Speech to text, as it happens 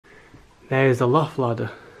there's the loft ladder.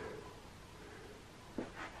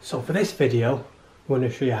 So for this video, I'm going to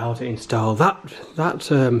show you how to install that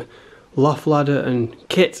loft ladder and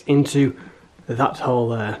kit into that hole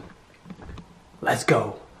there. Let's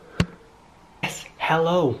go. Yes,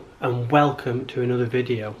 hello and welcome to another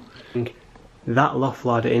video. That loft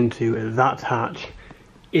ladder into that hatch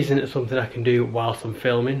isn't something I can do whilst I'm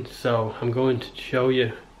filming, so I'm going to show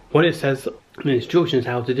you what it says in the instructions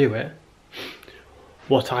how to do it,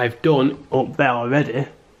 what I've done up there already,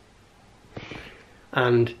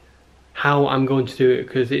 and how I'm going to do it,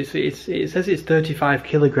 because it says it's 35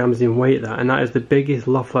 kilograms in weight, and that is the biggest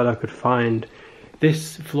loft ladder I could find.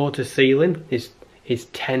 This floor to ceiling is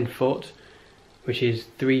 10 foot, which is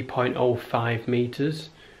 3.05 meters,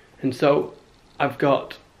 and so I've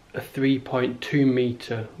got a 3.2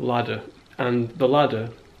 meter ladder, and the ladder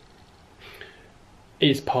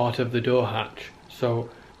is part of the door hatch. So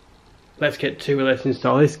let's get to it. Let's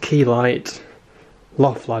install this Keylite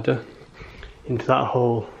loft ladder into that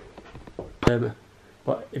hole.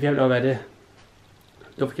 But if you haven't already,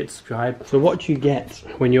 don't forget to subscribe. So what you get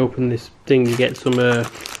when you open this thing, you get some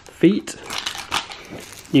feet,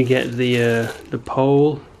 you get the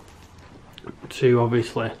pole to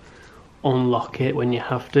obviously unlock it when you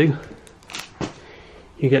have to.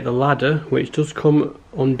 You get the ladder, which does come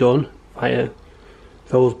undone via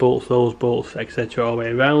those bolts, etc. all the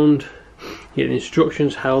way around. You get the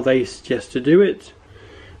instructions how they suggest to do it,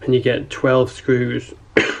 and you get 12 screws.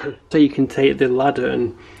 So you can take the ladder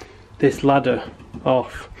and this ladder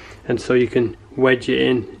off, and so you can wedge it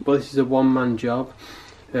in. But this is a one-man job,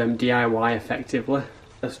 DIY effectively.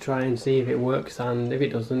 Let's try and see if it works, and if it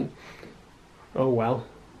doesn't, oh well.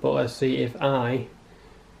 But let's see if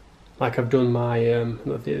like I've done my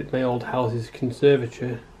my old house's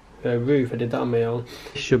conservatory roof, I did that on my own.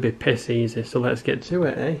 It should be piss easy, so let's get to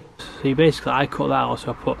it, eh? So basically I cut that out,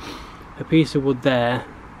 so I put a piece of wood there,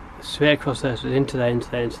 straight across there, so it's into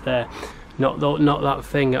there. Not that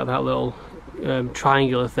thing out, that little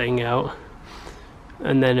triangular thing out,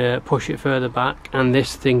 and then push it further back. And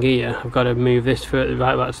this thing here, I've got to move this further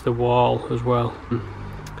right back to the wall as well.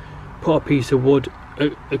 Put a piece of wood,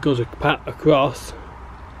 it goes across,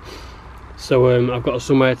 so I've got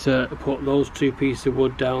somewhere to put those two pieces of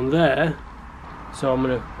wood down there. So I'm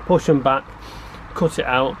going to push them back, cut it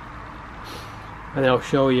out, and then I'll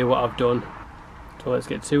show you what I've done. So let's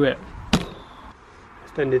get to it.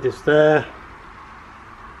 Extended this there.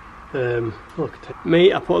 Look at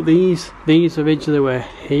me, I put these originally were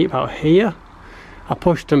here, about here. I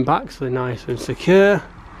pushed them back so they're nice and secure.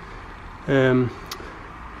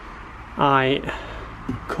 I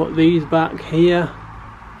cut these back here.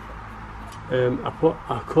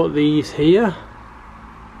 I cut these here.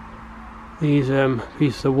 These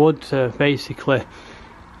pieces of wood to basically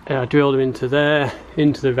drill them into there,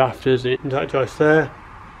 into the rafters, into that joist there.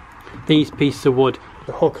 These pieces of wood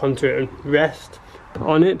to hook onto it and rest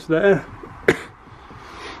on it there.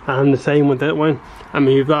 And the same with that one. I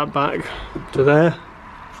move that back to there.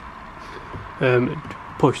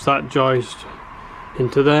 Push that joist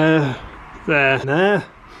into there.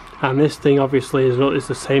 And this thing obviously is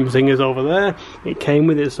the same thing as over there. It came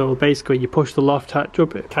with it, so basically you push the loft hatch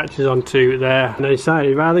up, it catches onto there. And I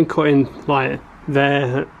decided rather than cutting like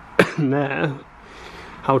there and there,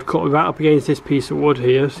 I would cut right up against this piece of wood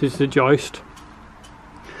here. This is the joist,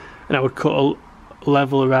 and I would cut a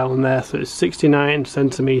level around there, so it's 69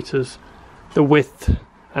 centimeters the width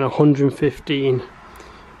and 115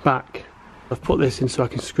 back. I've put this in so I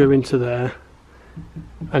can screw into there,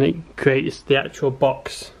 and it creates the actual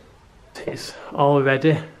box. It's all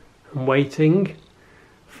ready and waiting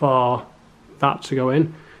for that to go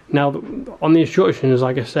in. Now on the instructions,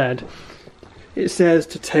 like I said, it says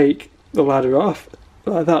to take the ladder off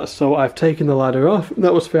like that, so I've taken the ladder off.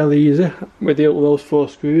 That was fairly easy with those 4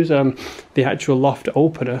 screws. The actual loft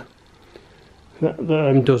opener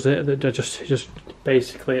that does it, that just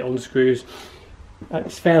basically unscrews.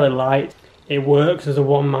 It's fairly light. It works as a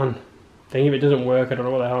one-man thing. If it doesn't work, I don't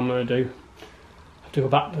know what the hell I'm going to do. I have to go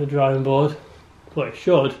back to the drawing board. But it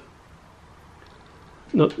should.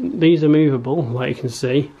 Look, these are movable, like you can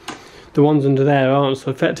see. The ones under there aren't,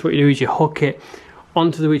 so effectively what you do is you hook it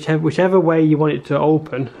onto the whichever way you want it to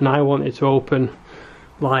open. And I want it to open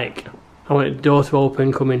like, I want the door to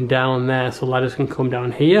open coming down there, so ladders can come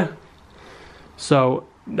down here. So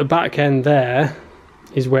the back end there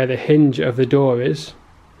is where the hinge of the door is,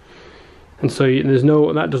 and so there's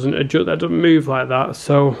no, that doesn't adjust, that doesn't move like that.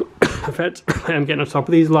 So effectively I'm getting on top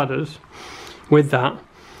of these ladders with that.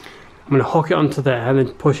 I'm going to hook it onto there and then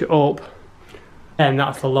push it up, and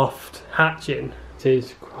that's the loft hatching. It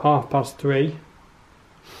is 3:30.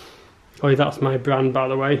 Oh, that's my brand, by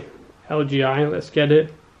the way. LGI, let's get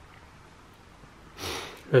it.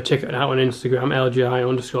 Check it out on Instagram,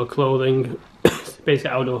 LGI_clothing. It's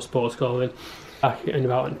basically outdoor sports clothing. Back in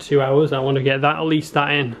about 2 hours. I want to get that, at least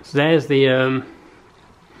that in. So there's the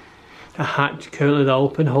a hatch currently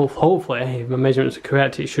open. Hopefully, if my measurements are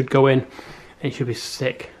correct, it should go in and it should be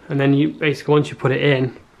sick. And then you basically, once you put it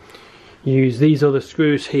in, you use these other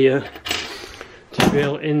screws here to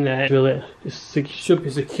drill in there. Drill it. It should be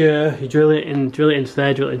secure. You drill it in, drill it into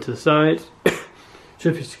there, drill it into the sides.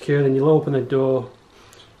 Should be secure. Then you'll open the door,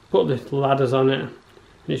 put the ladders on it, and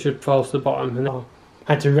it should fall to the bottom. And then I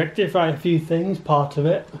had to rectify a few things, part of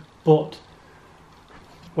it, but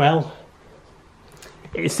well,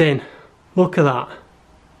 it's in. Look at that.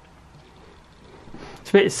 It's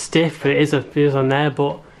a bit stiff, but it is on there,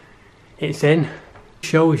 but it's in. It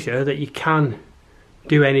shows you that you can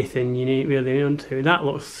do anything you really want to. That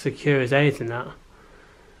looks secure as anything, that.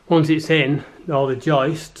 Once it's in, all the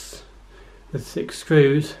joists, the 6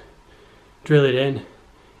 screws, drill it in,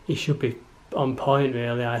 it should be on point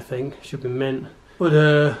really, I think. It should be mint.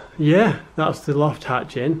 But yeah, that's the loft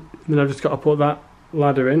hatch in. And then I've just got to put that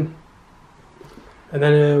ladder in. And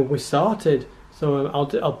then we started. So I'll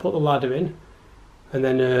put the ladder in and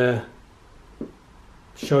then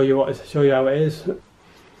show you how it is.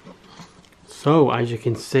 So as you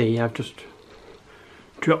can see, I've just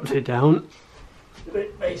dropped it down.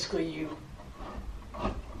 Basically, you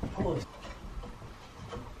pull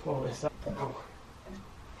this up. Ow.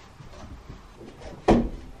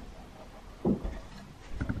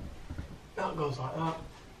 That goes like that,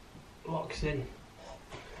 locks in.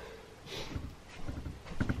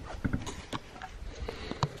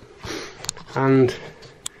 And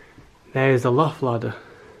there's the loft ladder.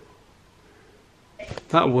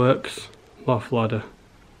 That works, loft ladder.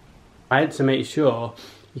 I had to make sure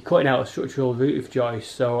you're cutting out a structural roof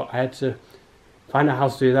joist, so I had to find out how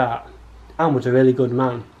to do that. Dan was a really good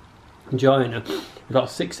man, joiner. We got a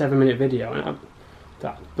 6-7 minute video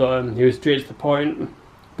and he was straight to the point,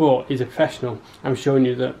 but he's a professional. I'm showing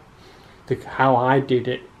you how I did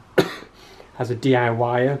it as a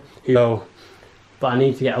DIYer. So, but I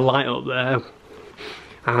need to get a light up there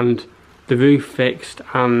and the roof fixed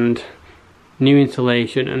and new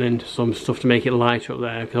insulation and then some stuff to make it lighter up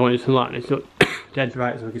there, because I want it to light. It's not dead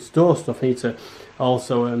bright, so I can store stuff. I need to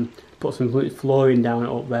also put some flooring down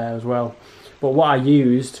up there as well. But what I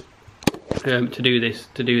used to do this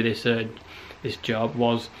job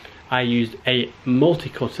was I used a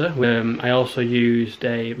multi-cutter. I also used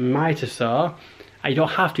a miter saw. You don't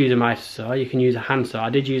have to use a miter saw, you can use a hand saw.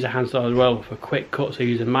 I did use a hand saw as well for quick cuts, so I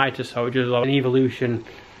used a miter saw, which is like an Evolution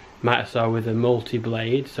miter saw with a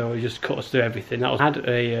multi-blade, so it just cuts through everything. I had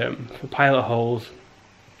for pilot holes,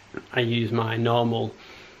 I used my normal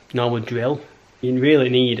drill. You really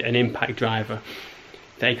need an impact driver.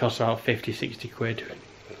 They cost about 50-60 quid.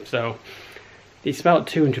 So it's about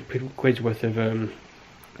 200 quid's worth of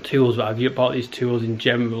tools, but I've bought these tools in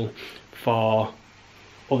general for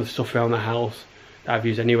other stuff around the house that I've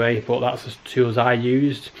used anyway, but that's the tools I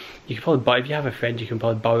used. You can probably buy, if you have a friend, you can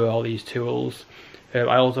probably borrow all these tools.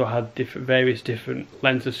 I also had various different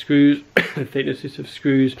lengths of screws, thicknesses of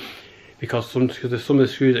screws, because some of the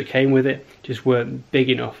screws that came with it just weren't big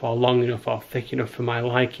enough or long enough or thick enough for my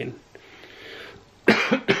liking.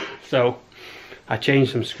 So I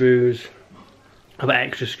changed some screws. I put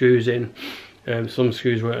extra screws in. Some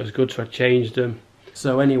screws weren't as good, so I changed them.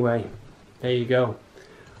 So anyway, there you go.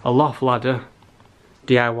 A loft ladder,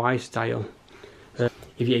 DIY style. If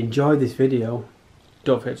you enjoyed this video,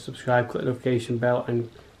 don't forget to subscribe, click the notification bell and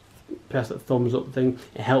press that thumbs up thing.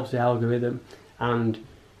 It helps the algorithm, and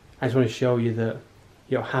I just want to show you that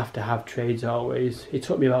you don't have to have trades always. It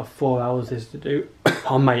took me about 4 hours this to do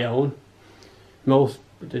on my own. Most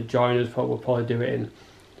of the joiners will probably do it in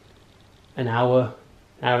an hour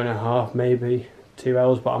and a half, maybe 2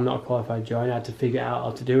 hours, but I'm not a qualified joiner. I had to figure out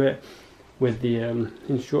how to do it with the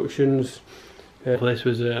instructions. This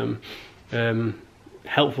was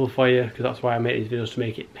helpful for you, because that's why I make these videos, to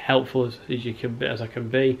make it helpful as I can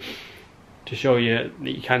be, to show you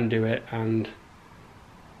that you can do it and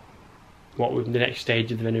what would the next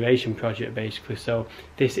stage of the renovation project basically. So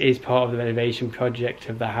this is part of the renovation project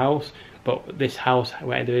of the house, but this house,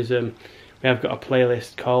 where there is we have got a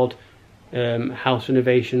playlist called house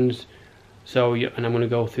renovations. So and I'm going to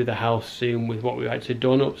go through the house soon with what we've actually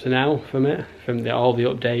done up to now from all the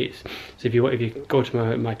updates. So if you go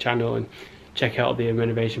to my channel and check out the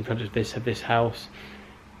renovation project of this house,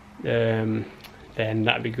 then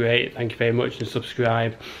that'd be great. Thank you very much, and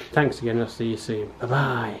subscribe. Thanks again. I'll see you soon. Bye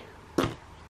bye.